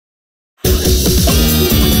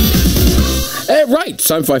Right,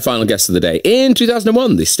 time for my final guest of the day. In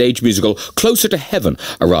 2001, the stage musical Closer to Heaven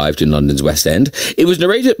arrived in London's West End. It was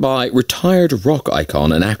narrated by retired rock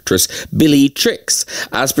icon and actress Billy Trix,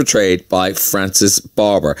 as portrayed by Frances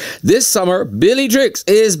Barber. This summer, Billy Trix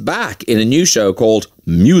is back in a new show called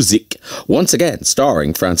Musik, once again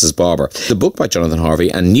starring Frances Barber. The book by Jonathan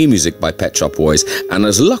Harvey and new music by Pet Shop Boys. And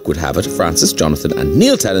as luck would have it, Frances, Jonathan and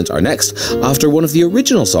Neil Tennant are next after one of the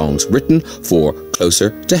original songs written for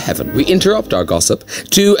Closer to Heaven. We interrupt our gossip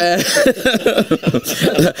to...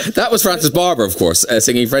 that was Frances Barber, of course,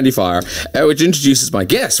 singing Friendly Fire, which introduces my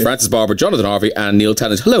guests, Frances Barber, Jonathan Harvey and Neil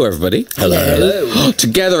Tennant. Hello, everybody. Hello.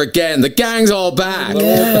 Together again. The gang's all back.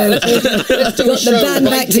 Yeah. Got the band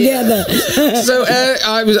back together. So,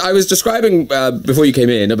 I was describing before you came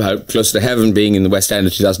in about Closer to Heaven being in the West End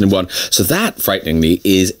in 2001. So that, frighteningly,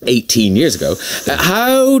 is 18 years ago.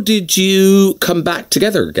 How did you come back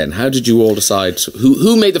together again? How did you all decide?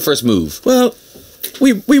 Who made the first move? Well,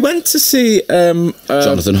 we went to see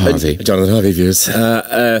Jonathan Harvey. Jonathan Harvey viewers,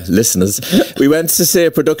 listeners. We went to see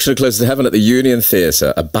a production of Closer to Heaven at the Union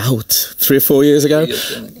Theatre about 3 or 4 years ago.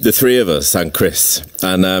 The three of us and Chris,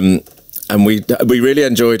 and we really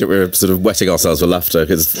enjoyed it. We were sort of wetting ourselves with laughter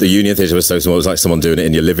because the Union Theatre was so small. It was like someone doing it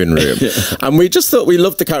in your living room. And we just thought we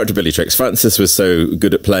loved the character Billy Trix. Frances was so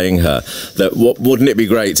good at playing her that wouldn't it be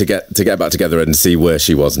great to get back together and see where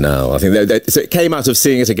she was now? I think so it came out of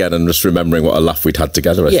seeing it again and just remembering what a laugh we'd had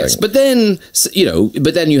together. I think. But then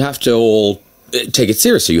you have to all take it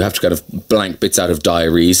seriously. You have to kind of blank bits out of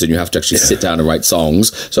diaries and you have to actually sit down and write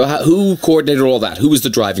songs. So who coordinated all that? Who was the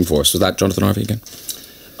driving force? Was that Jonathan Harvey again?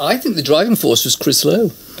 I think the driving force was Chris Lowe.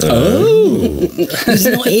 Oh. He's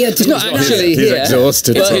not here. He's not actually He's here.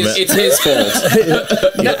 Exhausted. It's his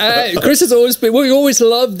fault. Chris has always been... Well, we always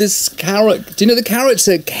loved this character. Do you know the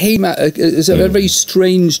character came out... It's a very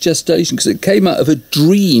strange gestation because it came out of a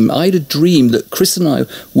dream. I had a dream that Chris and I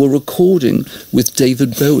were recording with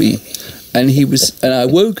David Bowie. And I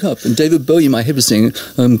woke up and David Bowie in my head was singing,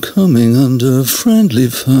 "I'm coming under friendly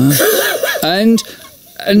fire." and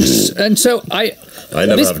so I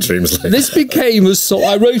never have dreams like this. Became a song.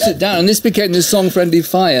 I wrote it down, and this became the song "Friendly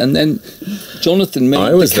Fire." And then Jonathan made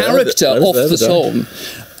the character off the song,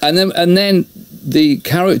 and then the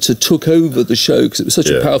character took over the show because it was such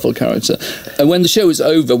a powerful character. And when the show was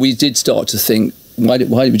over, we did start to think, why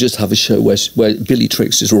did we just have a show where Billy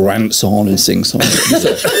Trix just rants on and sings songs?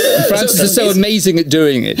 Frances is so amazing at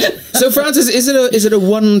doing it. So Frances, is it a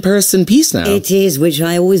one-person piece now? It is, which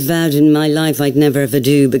I always vowed in my life I'd never ever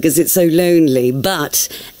do because it's so lonely. But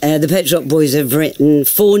the Pet Shop Boys have written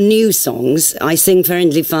 4 new songs. I sing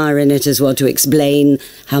Friendly Fire in it as well to explain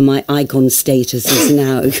how my icon status is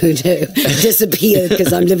now going to disappear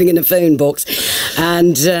because I'm living in a phone box.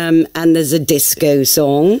 And there's a disco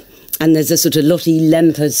song. And there's a sort of Lottie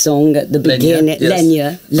Lemper song at the beginning.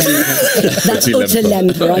 Lenya. That's Utter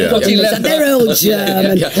Lemper. I've got it. They're all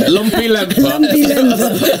German. Lumpy Lemper. Lumpy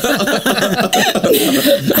Lemper.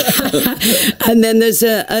 And then there's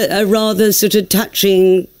a rather sort of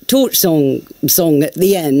touching torch song at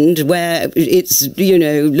the end where it's,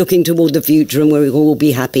 looking toward the future and we'll all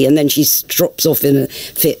be happy, and then she drops off in a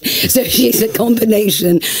fit. So she's a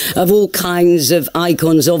combination of all kinds of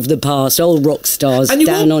icons of the past, old rock stars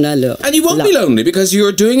down on her luck. And you won't be lonely because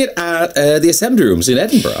you're doing it at the Assembly Rooms in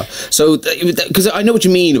Edinburgh. So, because I know what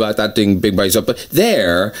you mean about that thing big by yourself, but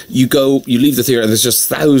there you leave the theatre and there's just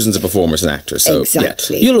thousands of performers and actors. So,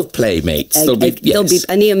 exactly. Yeah, you'll have playmates. And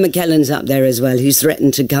Ian McKellen's up there as well, who's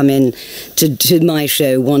threatened to come in to my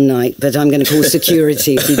show one night, but I'm going to call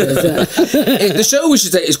security if he does that. The show, we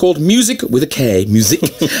should say, is called Musik with a K. Musik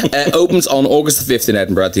opens on August the 5th in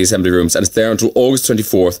Edinburgh at the Assembly Rooms, and it's there until August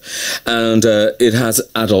 24th. And it has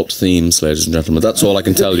adult themes, ladies and gentlemen. That's all I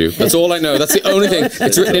can tell you. That's all I know. That's the only thing.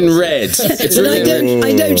 It's written in red.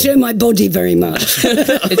 I don't show my body very much.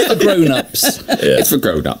 It's for grown-ups. It's for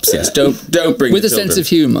grown-ups. Yes. Don't bring with a sense of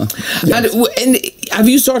humour. Yes. And have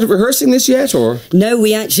you started rehearsing this yet, or no?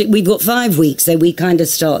 We've got 5 weeks, so we kind of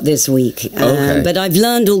start this week. Okay. But I've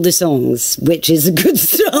learned all the songs, which is a good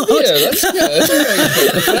start. Yeah, that's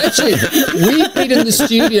good. But actually, we've been in the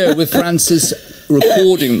studio with Frances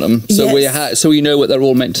recording them, so we know what they're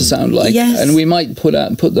all meant to sound like. Yes. And we might put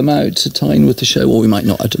them out to tie in with the show, or we might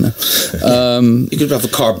not. I don't know. You could have a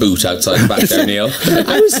car boot outside the back there, Neil.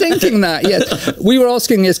 I was thinking that. Yes, we were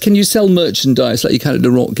asking, can you sell merchandise like you can at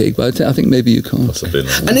a rock gig? But I think maybe you can't.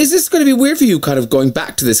 And is this going to be weird for you, kind of going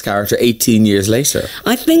back to this character 18 years later?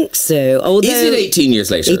 I think so. Although is it 18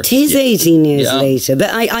 years later? It is 18 years later. But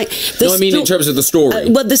I mean in terms of the story.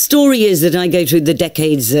 Well, the story is that I go through the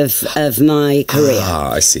decades of my career. career.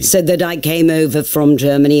 I see. So that I came over from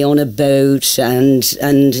Germany on a boat and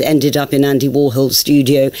ended up in Andy Warhol's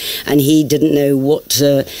studio, and he didn't know what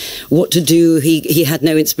to do. He had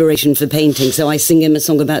no inspiration for painting, so I sing him a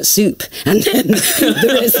song about soup, and then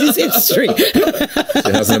the rest is history.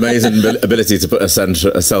 She has an amazing ability to put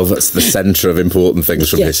herself at the centre of important things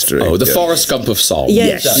from history. Oh, the Forrest Gump of song.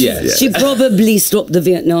 Yes. She probably stopped the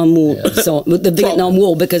Vietnam War Vietnam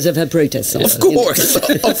War because of her protest song. Of course,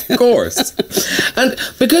 of course. And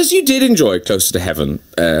because you did enjoy Closer to Heaven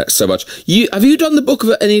so much, have you done the book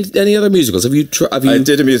of any other musicals? Have you? I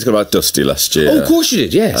did a musical about Dusty last year. Oh, of course you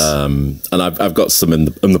did. Yes. And I've got some in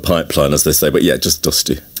the pipeline, as they say. But yeah, just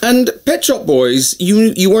Dusty. And Pet Shop Boys,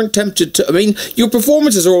 you weren't tempted to. I mean, your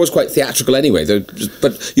performances are always quite theatrical anyway.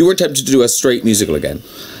 But you weren't tempted to do a straight musical again.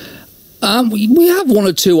 We have one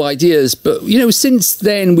or two ideas, but since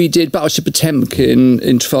then we did Battleship Potemkin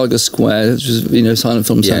in Trafalgar Square, which was silent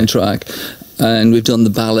film soundtrack, and we've done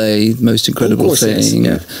the ballet Most Incredible Thing,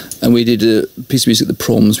 and we did a piece of music at the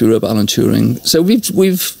Proms. We wrote Alan Turing, so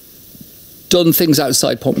we've done things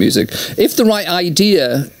outside pop music. If the right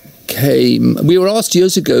idea came, we were asked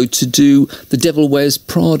years ago to do The Devil Wears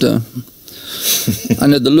Prada. I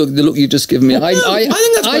know the look you've just given me. I think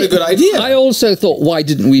that's quite a good idea. I also thought, why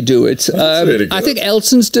didn't we do it? Really good. I think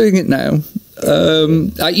Elton's doing it now.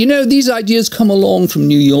 These ideas come along from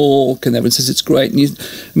New York, and everyone says it's great.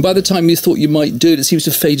 And by the time you thought you might do it, it seems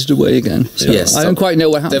to have faded away again. So yes, I don't quite know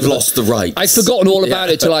what happened. They've lost the rights. I'd forgotten all about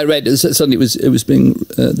it till I read it. Suddenly, it was being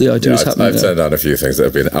the idea was happening. I've turned down a few things that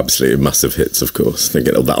have been absolutely massive hits, of course,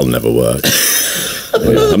 thinking that'll never work.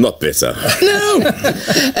 I'm not bitter. No.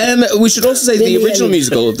 We should also say the original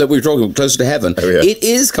musical that we were talking about, Closer to Heaven, it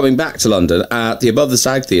is coming back to London at the Above the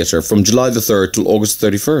Stag Theatre from July the 3rd till August the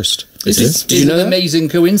 31st. Did you know that? Amazing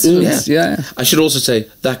coincidence. Yeah. I should also say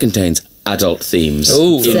that contains adult themes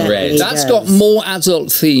in red. That's got more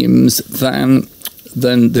adult themes than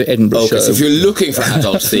the Edinburgh show. So if you're looking for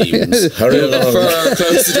adult themes, hurry along for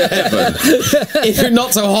Closer to Heaven. If you're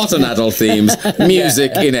not so hot on adult themes,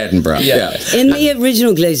 music in Edinburgh. Yeah. In the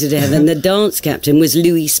original Closer to Heaven, the dance captain was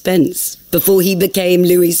Louis Spence before he became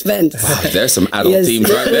Louis Spence. Wow, there's some adult themes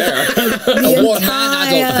right there. The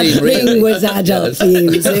entire thing was adult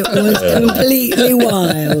themes. It was completely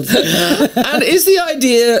wild. And is the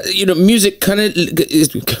idea, music can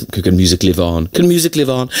music live on? Can music live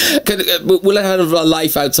on? Will it have a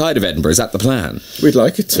life outside of Edinburgh? Is that the plan? We'd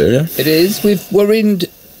like it to, yeah. It is. We're in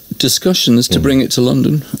discussions to bring it to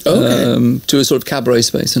London, to a sort of cabaret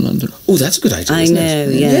space in London. Oh, that's a good idea. I know,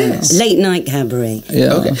 yes. Late night cabaret.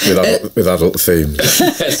 Yeah. Okay. With adult themes.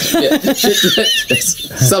 Yes.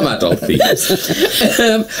 Some adult themes.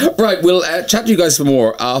 Right, we'll chat to you guys some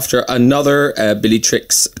more after another Billy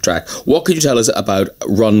Trix track. What could you tell us about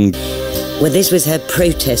Run? Well, this was her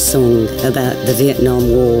protest song about the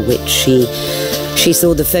Vietnam War, which she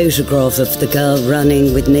saw the photograph of the girl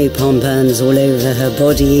running with no pompons all over her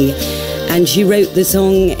body, and she wrote the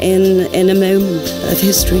song in a moment of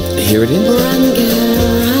history. Here it is. Run, girl,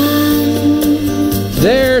 run.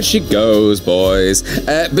 There she goes, boys.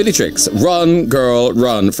 Billy Trix, Run, Girl,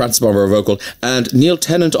 Run. Francis Barber vocal, and Neil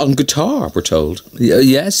Tennant on guitar, we're told.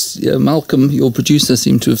 Yes, Malcolm, your producer,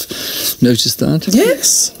 seemed to have noticed that.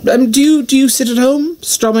 Yes. Do you sit at home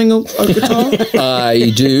strumming a guitar?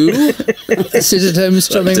 I do. Sit at home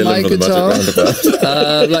strumming my guitar.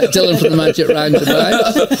 Like Dylan from the Magic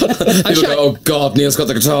Roundabout. People go, oh God, Neil's got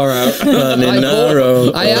the guitar out.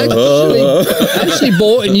 I actually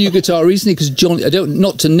bought a new guitar recently because Johnny,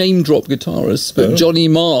 not to name drop guitarists, but Johnny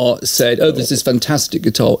Marr said, there's this fantastic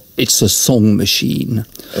guitar. It's a song machine.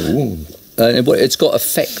 It's got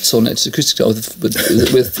effects on it. It's acoustic guitar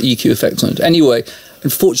with EQ effects on it. Anyway,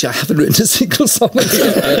 unfortunately, I haven't written a single song.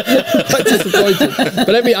 I'm quite disappointed.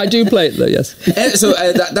 But I do play it, though, yes. So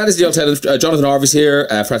that is the alternative. Jonathan Harvey's here,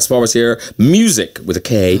 Francis Barber's here. Musik, with a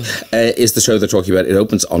K, is the show they're talking about. It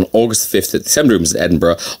opens on August 5th at the Assembly Rooms in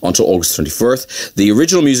Edinburgh until August 21st. The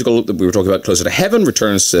original musical that we were talking about, Closer to Heaven,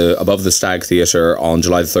 returns to Above the Stag Theatre on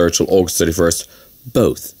July the 3rd till August 31st.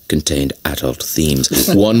 Both contained adult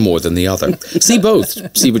themes, one more than the other. See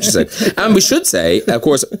both, see what you say. And we should say, of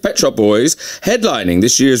course, Pet Shop Boys headlining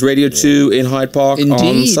this year's Radio 2 in Hyde Park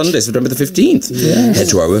on Sunday, September the 15th. Yes. Head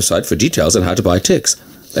to our website for details on how to buy tickets.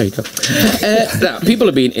 There you go. Now, people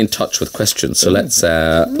have been in touch with questions, so let's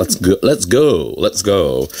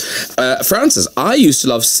go. Francis, I used to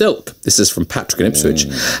love Silk. This is from Patrick in Ipswich.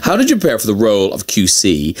 How did you prepare for the role of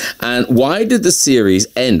QC, and why did the series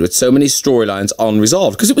end with so many storylines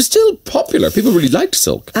unresolved? Because it was still popular. People really liked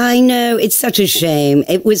Silk. I know, it's such a shame.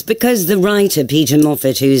 It was because the writer, Peter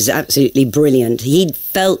Moffat, who's absolutely brilliant, he'd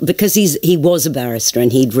felt, because he was a barrister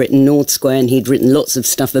and he'd written North Square and he'd written lots of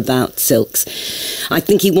stuff about silks, I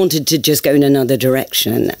think he wanted to just go in another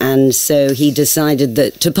direction, and so he decided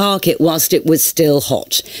that to park it whilst it was still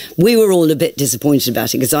hot. We were all a bit disappointed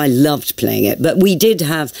about it because I loved playing it, but we did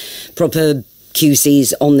have proper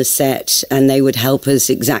QCs on the set, and they would help us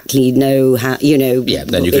exactly know how, you know,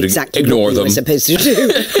 then you could exactly ignore what them. we were supposed to do.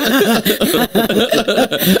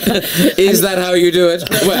 Is that how you do it?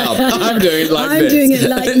 Well, I'm doing it like this. I'm doing it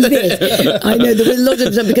like this. I know there were a lot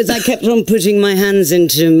of them because I kept on putting my hands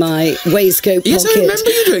into my waistcoat pocket. Yes, I remember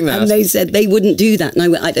you doing that. And they said they wouldn't do that, and I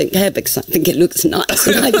went, I don't care because I think it looks nice.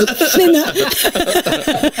 And I thought,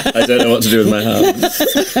 I don't know what to do with my hands.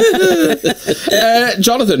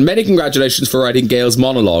 Jonathan, many congratulations for writing Gail's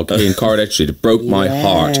monologue in Coronation Street. It broke my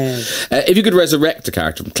heart. If you could resurrect a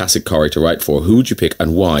character from classic Corrie to write for, who would you pick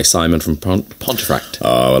and why? Simon from Pontefract.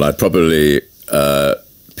 Oh, well, I'd probably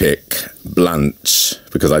pick Blanche,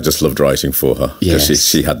 because I just loved writing for her. Yes. Because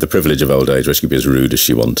she had the privilege of old age where she could be as rude as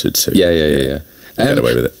she wanted to. Yeah. Get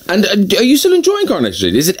away with it. And are you still enjoying Coronation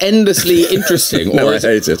Street? Is it endlessly interesting? No, or I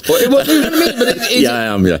hate it. What do you know what I mean? But I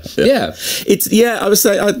am. Yeah. It's I would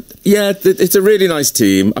say it's a really nice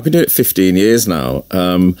team. I've been doing it 15 years now.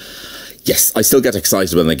 Yes, I still get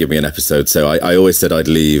excited when they give me an episode, so I always said I'd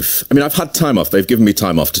leave. I mean, I've had time off. They've given me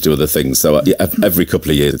time off to do other things, so every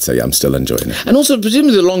couple of years I'd say, I'm still enjoying it. And also,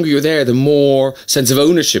 presumably, the longer you're there, the more sense of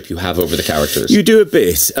ownership you have over the characters. You do a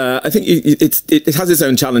bit. I think it has its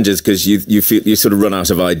own challenges because you feel you sort of run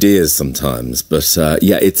out of ideas sometimes. But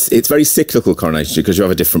it's very cyclical, Coronation Street, because you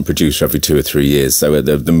have a different producer every 2 or 3 years, so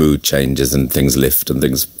the mood changes and things lift and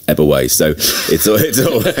things ebb away. So it's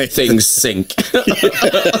always things sink.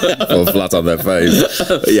 Or flat on their face.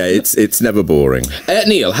 But yeah, it's never boring.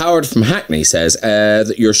 Neil Howard from Hackney says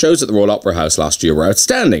that your shows at the Royal Opera House last year were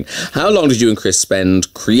outstanding. How long did you and Chris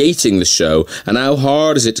spend creating the show, and how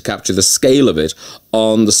hard is it to capture the scale of it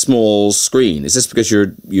on the small screen? Is this because you're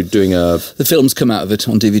doing the films come out of it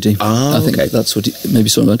on DVD? I think that's what maybe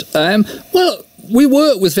something about. Well, we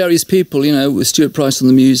work with various people, you know, with Stuart Price on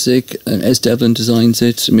the music, and Ez Devlin designs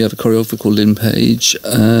it, and we have a choreographer called Lynn Page.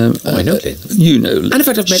 I know Lynn. You know. And in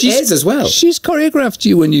fact, I've met Ez as well. She's choreographed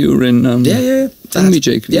you when you were in...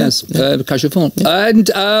 Music, yes. Cachefon.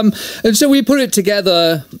 And so we put it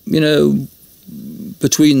together, you know,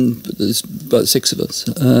 between about 6 of us.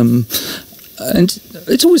 And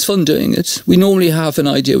it's always fun doing it. We normally have an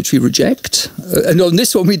idea which we reject. And on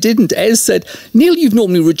this one we didn't. Ez said, Neil, you've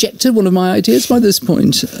normally rejected one of my ideas by this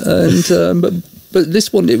point. And but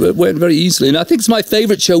this one, it went very easily. And I think it's my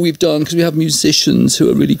favourite show we've done because we have musicians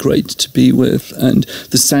who are really great to be with. And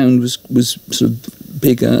the sound was sort of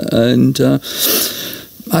bigger. And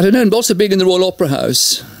I don't know, and also big in the Royal Opera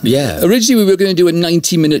House. Yeah. Originally, we were going to do a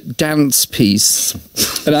 90-minute dance piece,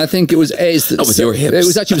 and I think it was Ez that... Oh, with your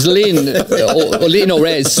hips. It was Lynn, or Lynn or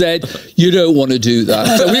Ez said, you don't want to do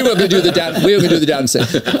that. So we were going to do the dance. We were going to do the dancing,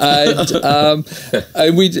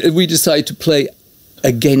 and we decided to play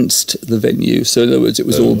against the venue. So in other words, it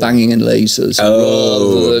was all banging and lasers.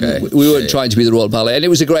 We weren't trying to be the Royal Ballet, and it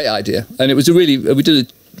was a great idea. And it was we did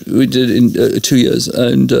it in 2 years,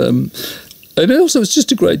 and also, it's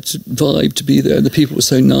just a great vibe to be there. And the people were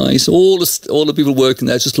so nice. All the people working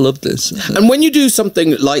there just loved this. And when you do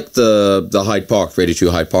something like the Hyde Park, Radio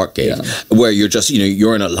 2 Hyde Park gig, where you're just,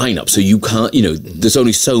 you're in a lineup, so you can't, there's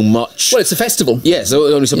only so much. Well, it's a festival. Yeah,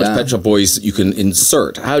 so only so much Pet Shop Boys you can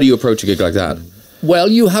insert. How do you approach a gig like that? Well,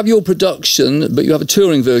 you have your production, but you have a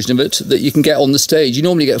touring version of it that you can get on the stage. You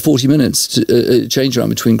normally get 40 minutes to change around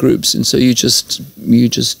between groups, and so you just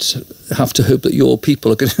have to hope that your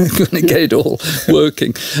people are going to get it all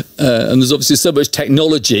working. And there's obviously so much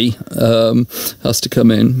technology has to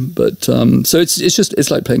come in, but so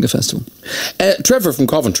it's like playing a festival. Trevor from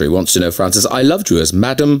Coventry wants to know, Francis, I loved you as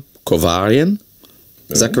Madame Kovarian.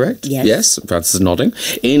 Is that correct? Yes. Francis is nodding.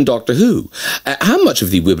 In Doctor Who. How much of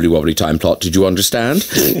the wibbly-wobbly time plot did you understand?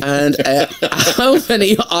 And how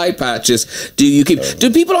many eye patches do you keep?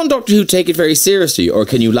 Do people on Doctor Who take it very seriously, or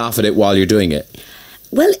can you laugh at it while you're doing it?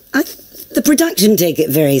 Well, The production take it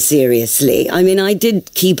very seriously. I mean, I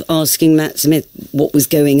did keep asking Matt Smith what was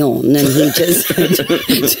going on, and he just said,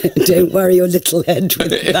 don't worry your little head with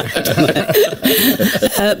that.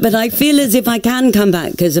 But I feel as if I can come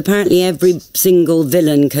back, because apparently every single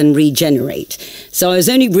villain can regenerate. So I was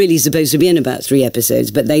only really supposed to be in about 3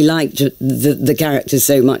 episodes, but they liked the characters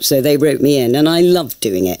so much, so they wrote me in, and I loved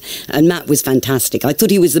doing it. And Matt was fantastic. I thought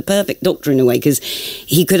he was the perfect Doctor in a way, because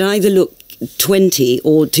he could either look 20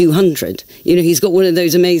 or 200. You know, he's got one of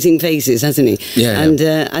those amazing faces, hasn't he? Yeah.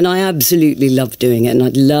 And I absolutely love doing it, and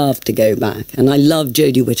I'd love to go back. And I love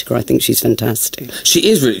Jodie Whittaker. I think she's fantastic. She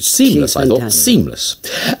is really seamless, I thought. Seamless.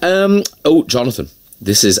 Jonathan.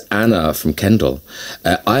 This is Anna from Kendal.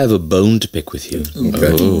 I have a bone to pick with you.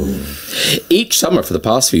 Okay. Oh. Each summer for the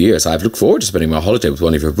past few years, I've looked forward to spending my holiday with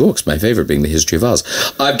one of your books, my favourite being The History of Oz.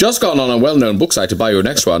 I've just gone on a well-known book site to buy your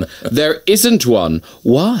next one. There isn't one.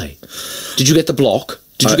 Why? Did you get the block?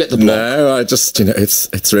 Did you get the block? No, I just,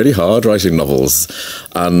 it's really hard writing novels.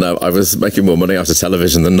 And I was making more money out of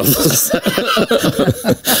television than novels.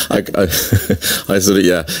 I sort of,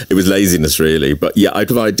 it was laziness really. But yeah, I'd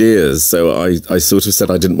have ideas. So I sort of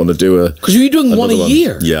said I didn't want to do a... Because you were doing one a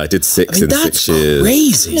year. Yeah, I did 6 in 6 years.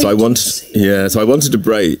 That's crazy. So I wanted a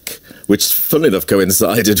break, which, funnily enough,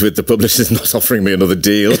 coincided with the publishers not offering me another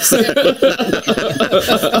deal. So.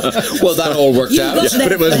 Well, that all worked out. Yeah,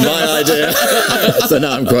 but it was my idea. So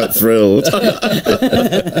now I'm quite thrilled.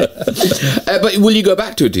 But will you go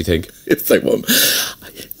back to it, do you think? If they want.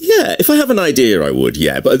 Yeah, if I have an idea, I would.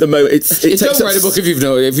 Yeah, but at the moment, don't write a book if you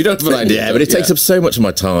don't have an idea. Yeah, but it takes up so much of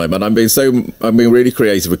my time, and I'm being really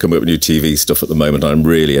creative with coming up with new TV stuff at the moment. I'm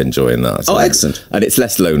really enjoying that. Oh, excellent! And it's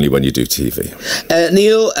less lonely when you do TV.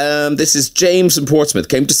 Neil, this is James from Portsmouth.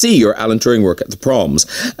 Came to see your Alan Turing work at the Proms.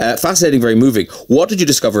 Fascinating, very moving. What did you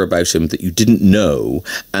discover about him that you didn't know,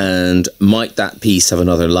 and might that piece have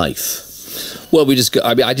another life? Well,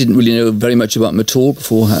 I didn't really know very much about him at all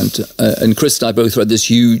beforehand. And Chris and I both read this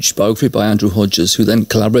huge biography by Andrew Hodges, who then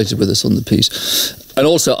collaborated with us on the piece. And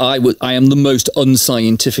also, I am the most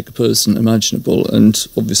unscientific person imaginable. And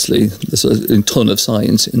obviously, there's a ton of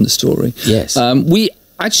science in the story. Yes.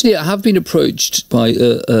 Actually, I have been approached by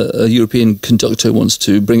a European conductor who wants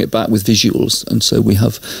to bring it back with visuals. And so we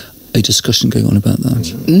have a discussion going on about that.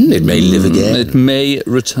 It may live again. It may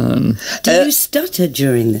return. Do you stutter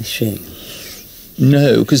during the show?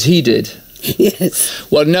 No, because he did. Yes.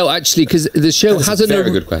 Well, no, actually, because the show has a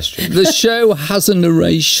very good question. The show has a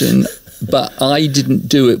narration, but I didn't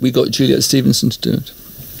do it. We got Juliet Stevenson to do it.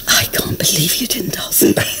 I can't believe you didn't ask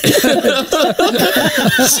me.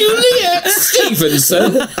 Juliet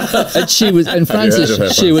Stevenson. And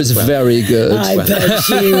Frances, she was very good. I bet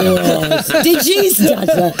she was. Did she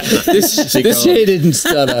stutter? She didn't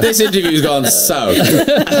stutter. This interview's gone south.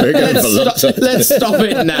 Let's stop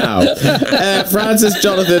it now. Frances,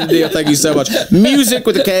 Jonathan, Neil, thank you so much. Musik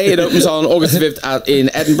with a K. It opens on August 5th in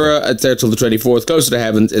Edinburgh. It's there till the 24th. Closer to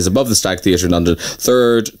Heaven is above the Stag Theatre in London.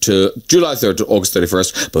 July 3rd to August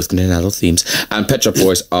 31st. Both contain adult themes. And Pet Shop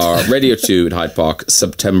Boys are Radio 2 in Hyde Park,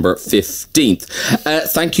 September 15th.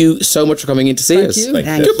 Thank you so much for coming in to see us. Thank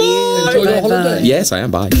you. Goodbye. Enjoy your holiday. Yes, I am.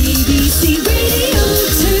 Bye. BBC Radio